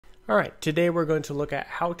All right, today we're going to look at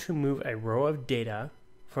how to move a row of data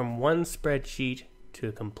from one spreadsheet to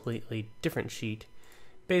a completely different sheet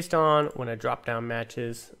based on when a dropdown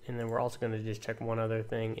matches, and then we're also going to just check one other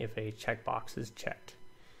thing if a checkbox is checked.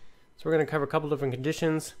 So we're going to cover a couple different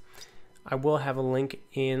conditions. I will have a link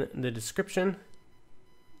in the description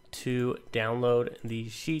to download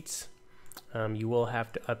these sheets. You will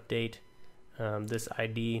have to update this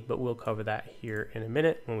ID, but we'll cover that here in a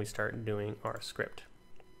minute when we start doing our script.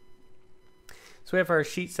 So we have our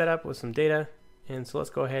sheet set up with some data, and so let's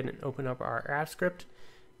go ahead and open up our app script.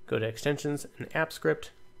 Go to extensions and app script.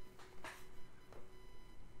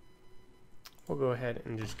 We'll go ahead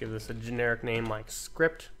and just give this a generic name like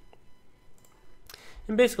script.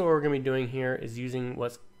 And basically what we're going to be doing here is using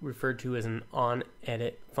what's referred to as an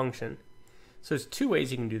onEdit function. So there's two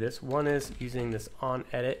ways you can do this. One is using this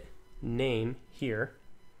onEdit name here.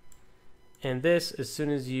 And this, as soon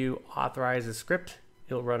as you authorize a script,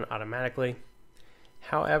 it'll run automatically.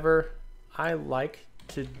 However, I like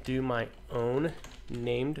to do my own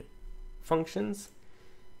named functions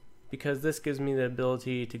because this gives me the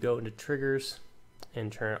ability to go into triggers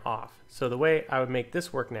and turn it off. So the way I would make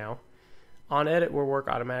this work now, onEdit will work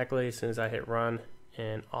automatically as soon as I hit run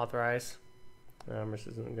and authorize. This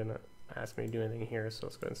isn't going to ask me to do anything here, so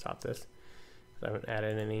let's go ahead and stop this. I haven't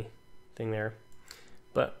added anything there.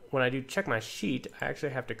 But when I do check my sheet, I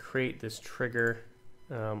actually have to create this trigger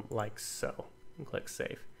like so, and click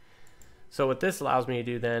save. So what this allows me to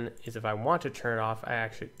do then is if I want to turn it off, I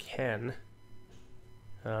actually can.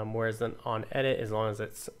 Whereas then onEdit, as long as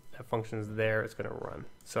that function is there, it's going to run.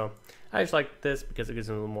 So I just like this because it gives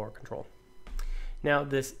me a little more control. Now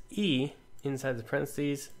this E inside the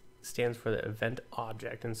parentheses stands for the event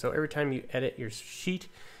object. And so every time you edit your sheet,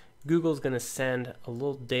 Google's going to send a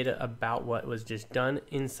little data about what was just done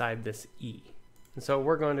inside this E. And so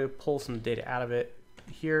we're going to pull some data out of it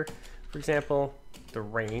here. For example, the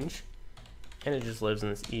range, and it just lives in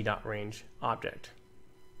this e.range object.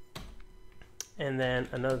 And then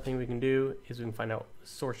another thing we can do is we can find out the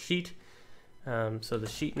source sheet. So the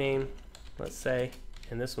sheet name, let's say,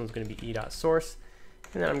 and this one's going to be e.source.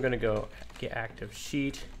 And then I'm going to go get active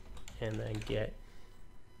sheet and then get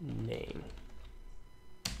name.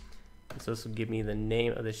 And so this will give me the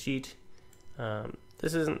name of the sheet.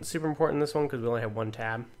 This isn't super important in this one because we only have one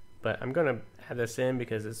tab, but I'm going to add this in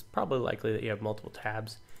because it's probably likely that you have multiple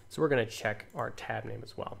tabs. So we're going to check our tab name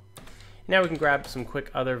as well. Now we can grab some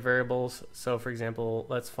quick other variables. So for example,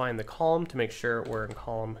 let's find the column to make sure we're in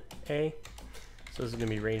column A. So this is going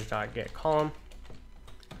to be range.getColumn.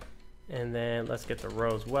 And then let's get the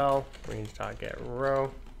row as well,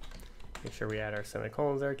 range.getRow. Make sure we add our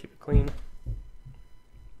semicolons there, keep it clean.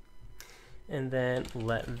 And then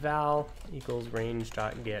let val equals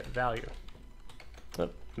range.getValue. Oh,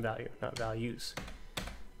 value, not values.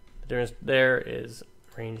 The difference there is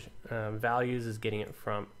range values is getting it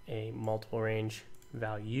from a multiple range.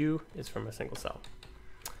 Value is from a single cell.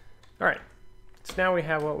 All right, so now we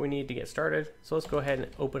have what we need to get started. So let's go ahead and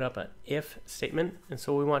open up an if statement. And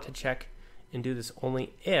so we want to check and do this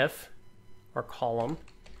only if our column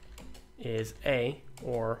is A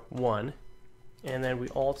or 1. And then we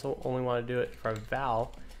also only want to do it if our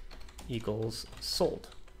val equals sold.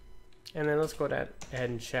 And then let's go ahead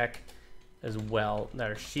and check as well that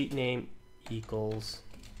our sheet name equals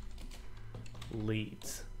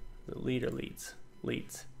leads. The lead or leads?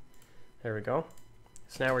 Leads. There we go.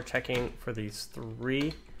 So now we're checking for these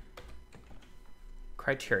three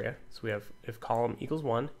criteria. So we have if column equals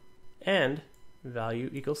 1 and value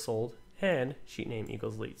equals sold and sheet name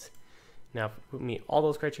equals leads. Now if we meet all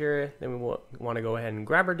those criteria, then we want to go ahead and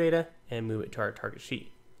grab our data and move it to our target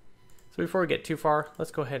sheet. So before we get too far,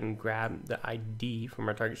 let's go ahead and grab the ID from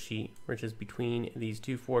our target sheet, which is between these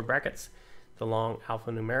two forward brackets, the long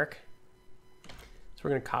alphanumeric. So we're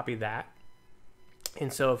going to copy that.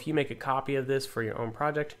 And so if you make a copy of this for your own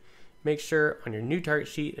project, make sure on your new target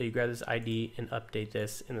sheet that you grab this ID and update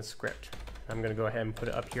this in the script. I'm going to go ahead and put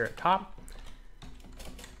it up here at top.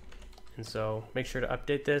 And so make sure to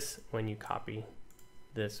update this when you copy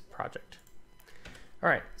this project. All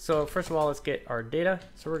right, so first of all, let's get our data.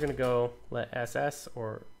 So we're going to go let SS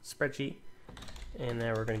or spreadsheet, and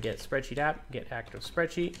then we're going to get spreadsheet app, get active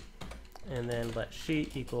spreadsheet, and then let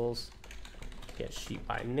sheet equals get sheet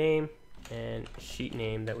by name and sheet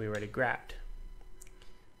name that we already grabbed.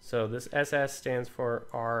 So this SS stands for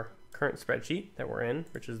our current spreadsheet that we're in,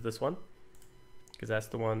 which is this one, because that's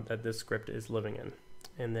the one that this script is living in.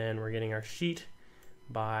 And then we're getting our sheet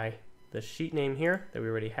by the sheet name here that we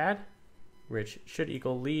already had, which should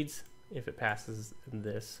equal leads if it passes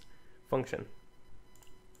this function.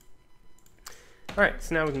 All right,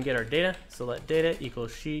 so now we can get our data. So let data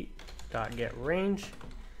equals sheet.getRange.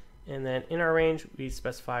 And then in our range, we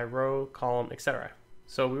specify row, column, etc.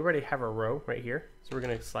 So we already have our row right here. So we're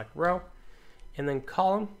going to select row. And then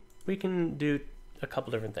column, we can do a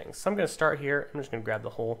couple different things. So I'm going to start here. I'm just going to grab the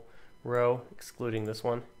whole row, excluding this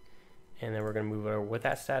one. And then we're going to move it over with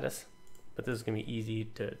that status. But this is going to be easy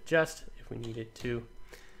to adjust if we needed to.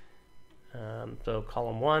 So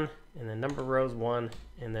column 1, and then number of rows 1,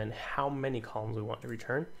 and then how many columns we want to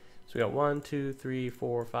return. So we got 1, 2, 3,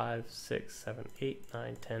 4, 5, 6, 7, 8,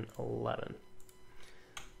 9, 10, 11.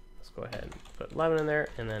 Let's go ahead and put 11 in there,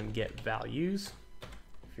 and then get values.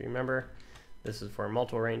 If you remember, this is for a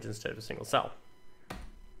multiple range instead of a single cell.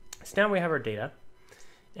 So now we have our data,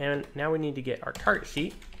 and now we need to get our target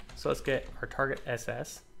sheet. So let's get our target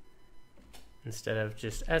SS. Instead of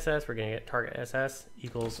just SS, we're going to get target SS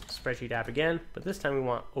equals spreadsheet app again, but this time we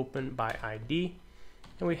want open by ID,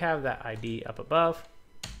 and we have that ID up above.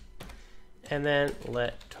 And then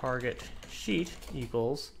let target sheet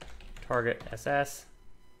equals target SS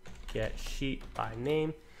get sheet by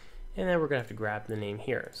name, and then we're going to have to grab the name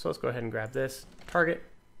here. So let's go ahead and grab this target,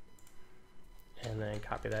 and then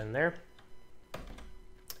copy that in there.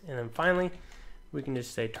 And then finally, we can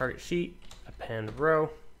just say target sheet append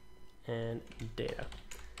row and data.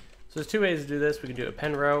 So there's two ways to do this. We can do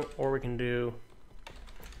append row, or we can do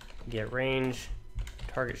get range,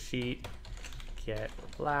 target sheet, get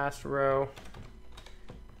last row,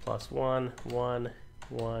 plus 1, 1,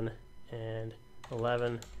 1, and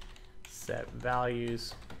 11, set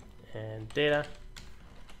values and data.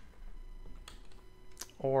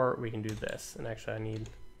 Or we can do this, and actually I need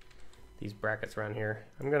these brackets around here.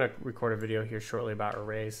 I'm going to record a video here shortly about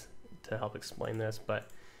arrays to help explain this, but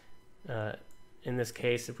in this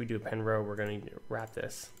case, if we do append row, we're going to need to wrap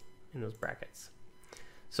this in those brackets.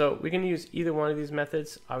 So we can use either one of these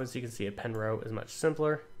methods. Obviously, you can see append row is much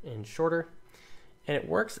simpler and shorter, and it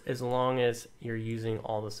works as long as you're using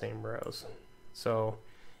all the same rows. So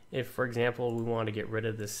if, for example, we want to get rid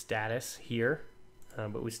of this status here,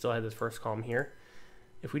 but we still have this first column here,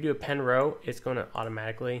 if we do append row, it's going to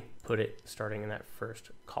automatically put it starting in that first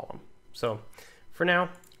column. So for now,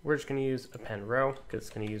 we're just going to use append row because it's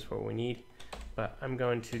going to use what we need. But I'm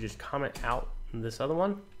going to just comment out this other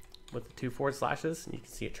one with the 2 forward slashes. And you can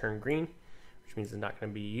see it turn green, which means it's not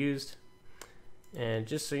going to be used. And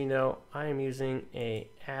just so you know, I am using a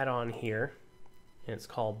add-on here, and it's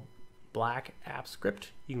called Black App Script.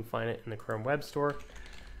 You can find it in the Chrome Web Store.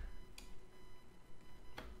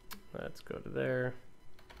 Let's go to there.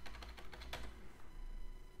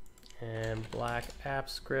 And Black App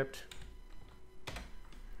Script.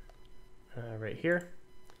 Right here.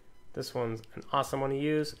 This one's an awesome one to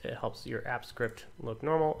use. It helps your app script look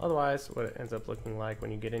normal. Otherwise, what it ends up looking like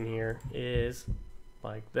when you get in here is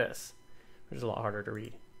like this, which is a lot harder to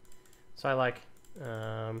read. So I like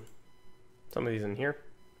some of these in here.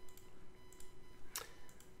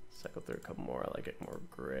 Cycle through a couple more. I like it more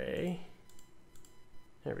gray.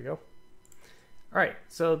 There we go. All right,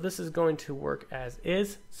 so this is going to work as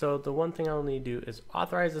is. So the one thing I'll need to do is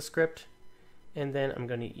authorize the script, and then I'm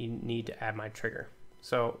going to need to add my trigger.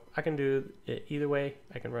 So I can do it either way.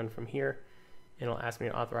 I can run from here, and it'll ask me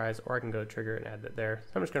to authorize, or I can go to trigger and add that there.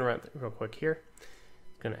 So I'm just going to run it real quick here.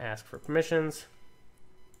 It's going to ask for permissions,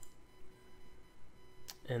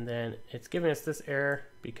 and then it's giving us this error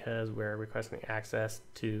because we're requesting access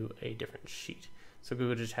to a different sheet. So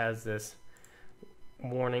Google just has this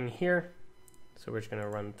warning here. So we're just going to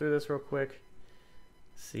run through this real quick,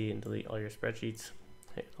 see and delete all your spreadsheets,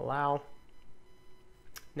 hit allow.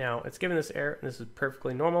 Now it's giving this error, and this is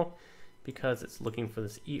perfectly normal because it's looking for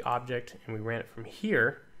this E object, and we ran it from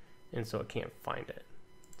here, and so it can't find it.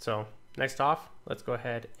 So next off, let's go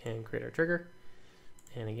ahead and create our trigger.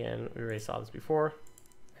 And again, we already saw this before.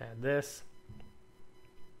 Add this.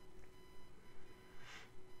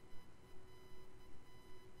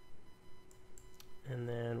 And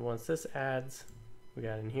then once this adds, we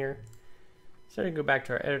got in here. So we go back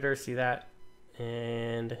to our editor, see that,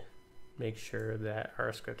 and make sure that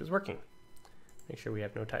our script is working. Make sure we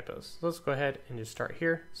have no typos. So let's go ahead and just start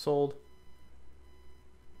here, sold,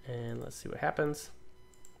 and let's see what happens.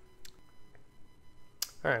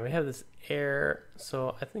 All right, we have this error.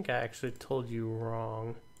 So I think I actually told you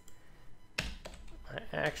wrong. I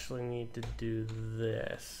actually need to do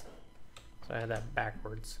this. So I had that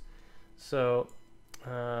backwards. So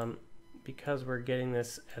because we're getting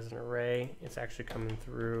this as an array, it's actually coming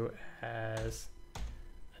through as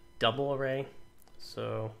a double array.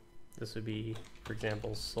 So this would be, for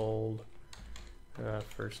example, sold,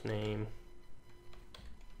 first name,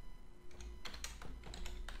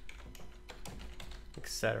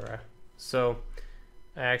 etc. So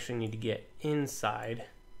I actually need to get inside.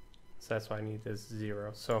 So that's why I need this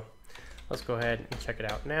 0. So let's go ahead and check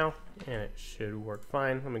it out now, and it should work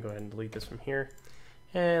fine. Let me go ahead and delete this from here.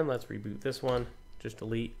 And let's reboot this one. Just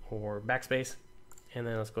delete or backspace. And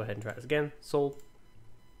then let's go ahead and try this again. Sold.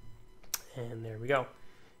 And there we go.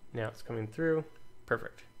 Now it's coming through.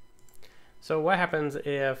 Perfect. So what happens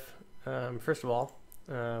if, first of all,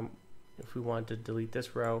 if we want to delete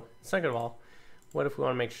this row? Second of all, what if we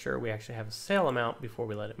want to make sure we actually have a sale amount before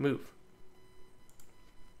we let it move?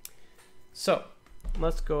 So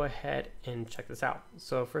let's go ahead and check this out.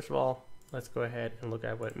 So first of all, let's go ahead and look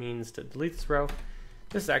at what it means to delete this row.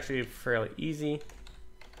 This is actually fairly easy.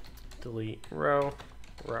 Delete row,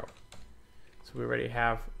 row. So we already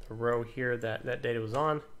have the row here that that data was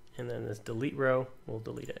on, and then this delete row will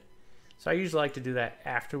delete it. So I usually like to do that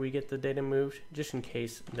after we get the data moved, just in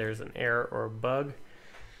case there's an error or a bug.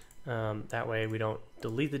 That way we don't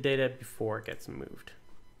delete the data before it gets moved.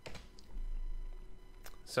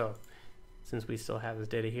 So since we still have this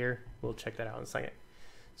data here, we'll check that out in a second.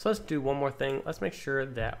 So let's do one more thing. Let's make sure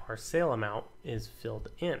that our sale amount is filled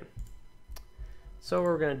in. So what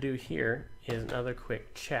we're going to do here is another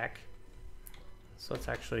quick check. So let's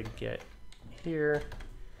actually get here.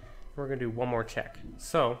 We're going to do one more check.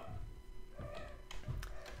 So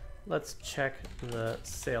let's check the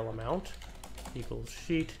sale amount equals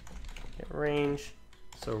sheet, get range,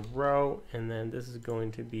 so row, and then this is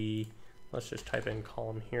going to be, let's just type in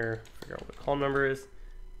column here, figure out what the column number is,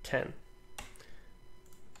 10. So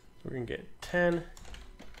we're going to get 10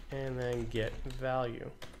 and then get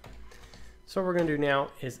value. So what we're going to do now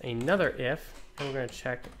is another if, and we're going to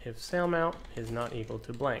check if sale amount is not equal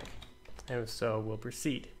to blank. And if so, we'll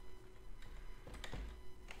proceed.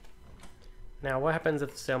 Now what happens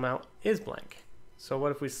if the sale amount is blank? So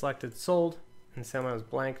what if we selected sold and sale amount is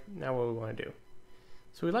blank? Now what do we want to do?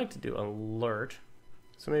 So we'd like to do alert.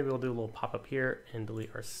 So maybe we'll do a little pop-up here and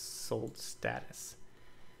delete our sold status.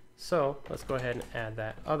 So let's go ahead and add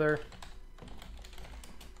that other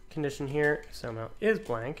condition here. Sale amount is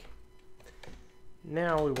blank.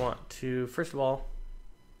 Now we want to, first of all,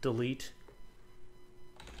 delete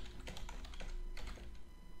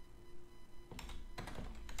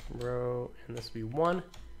row, and this will be 1.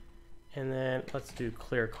 And then let's do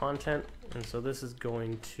clear content. And so this is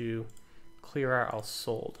going to clear out all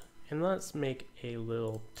sold. And let's make a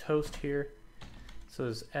little toast here. So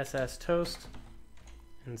there's SS toast,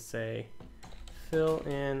 and say fill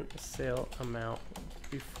in sale amount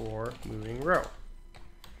before moving row.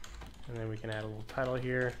 And then we can add a little title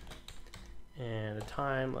here and a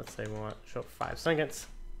time. Let's say we want to show 5 seconds,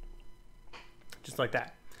 just like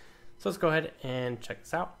that. So let's go ahead and check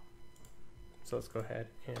this out. So let's go ahead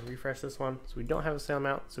and refresh this one. So we don't have a sale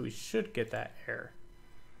amount, so we should get that error.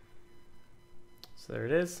 So there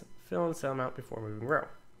it is, fill in sale amount before moving row.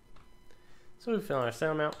 So we fill in our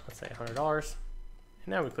sale amount, let's say $100, and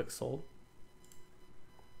now we click sold.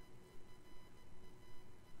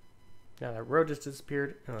 Now that row just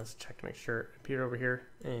disappeared, and let's check to make sure it appeared over here,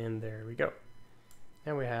 and there we go.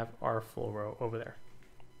 Now we have our full row over there.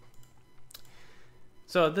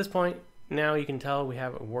 So at this point, now you can tell we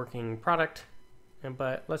have a working product,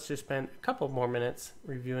 but let's just spend a couple more minutes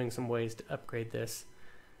reviewing some ways to upgrade this.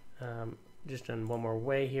 Just in one more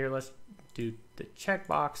way here, let's do the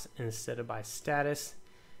checkbox instead of by status,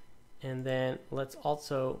 and then let's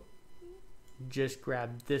also just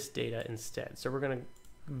grab this data instead. So we're going to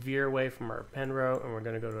veer away from our append row, and we're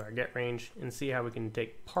going to go to our get range and see how we can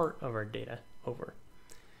take part of our data over.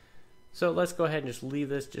 So let's go ahead and just leave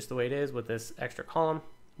this just the way it is with this extra column.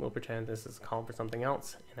 We'll pretend this is a column for something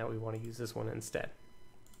else and that we want to use this one instead.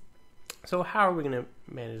 So how are we going to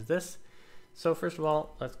manage this? So first of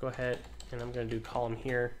all, let's go ahead and I'm going to do column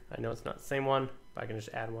here. I know it's not the same one, but I can just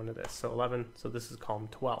add one to this. So 11, so this is column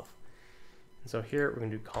 12. And so here we're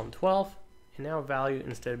going to do column 12, and now value,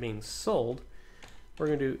 instead of being sold, we're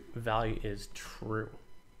going to do value is true.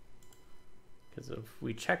 Because if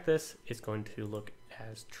we check this, it's going to look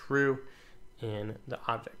as true in the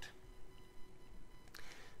object.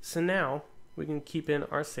 So now we can keep in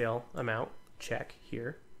our sale amount check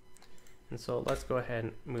here. And so let's go ahead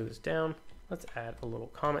and move this down. Let's add a little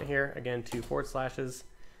comment here. Again, 2 forward slashes.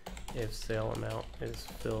 If sale amount is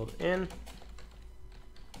filled in,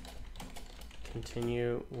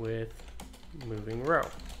 continue with moving row.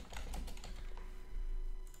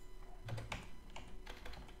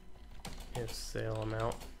 If sale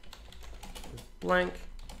amount is blank,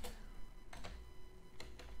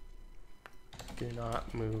 do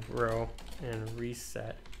not move row and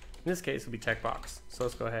reset. In this case, it'll be checkbox. So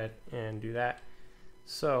let's go ahead and do that.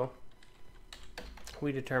 So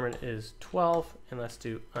we determine is 12, and let's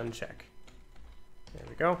do uncheck. There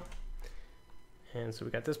we go. And so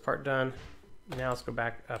we got this part done. Now let's go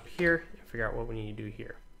back up here and figure out what we need to do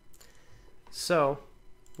here. So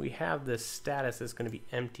we have this status that's going to be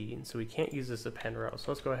empty, and so we can't use this append row. So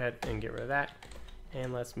let's go ahead and get rid of that,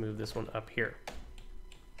 and let's move this one up here.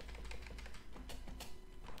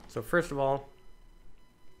 So first of all,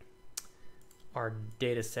 our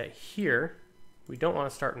data set here, we don't want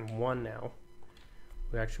to start in 1 now.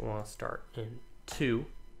 We actually want to start in 2,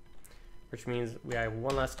 which means we have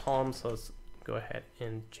 1 less column, so let's go ahead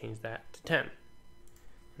and change that to 10. And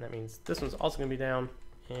that means this one's also going to be down,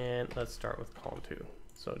 and let's start with column 2.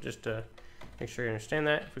 So just to make sure you understand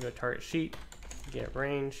that, if we go to target sheet, get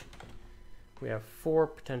range, we have 4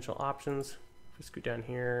 potential options. If we scoot down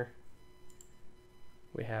here,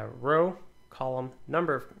 we have row, column,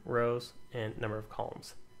 number of rows, and number of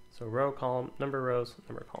columns. So row, column, number of rows,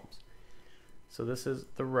 number of columns. So this is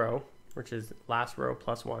the row, which is last row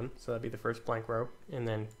plus 1, so that'd be the first blank row. And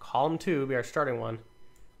then column 2 would be our starting one,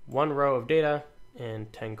 1 row of data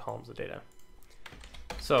and 10 columns of data.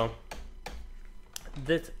 So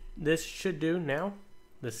this should do now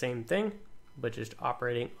the same thing, but just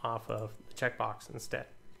operating off of the checkbox instead.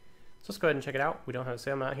 So let's go ahead and check it out. We don't have a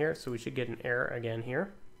sale amount here, so we should get an error again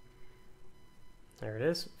here. There it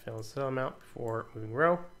is, fill in the sale amount before moving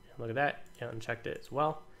row. And look at that, it unchecked it as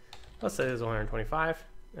well. Let's say this is 125.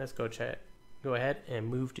 Let's go ahead and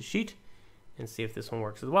move to sheet and see if this one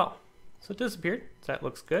works as well. So it disappeared, so that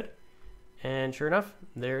looks good. And sure enough,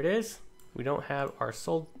 there it is. We don't have our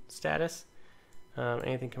sold status,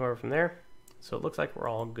 anything come over from there. So it looks like we're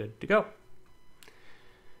all good to go.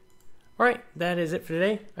 All right, that is it for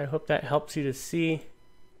today. I hope that helps you to see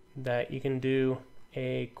that you can do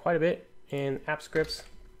quite a bit in app scripts,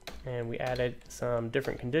 and we added some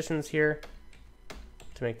different conditions here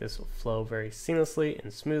to make this flow very seamlessly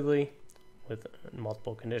and smoothly with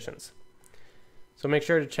multiple conditions. So make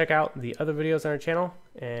sure to check out the other videos on our channel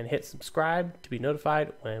and hit subscribe to be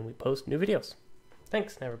notified when we post new videos.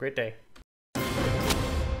 Thanks, and have a great day.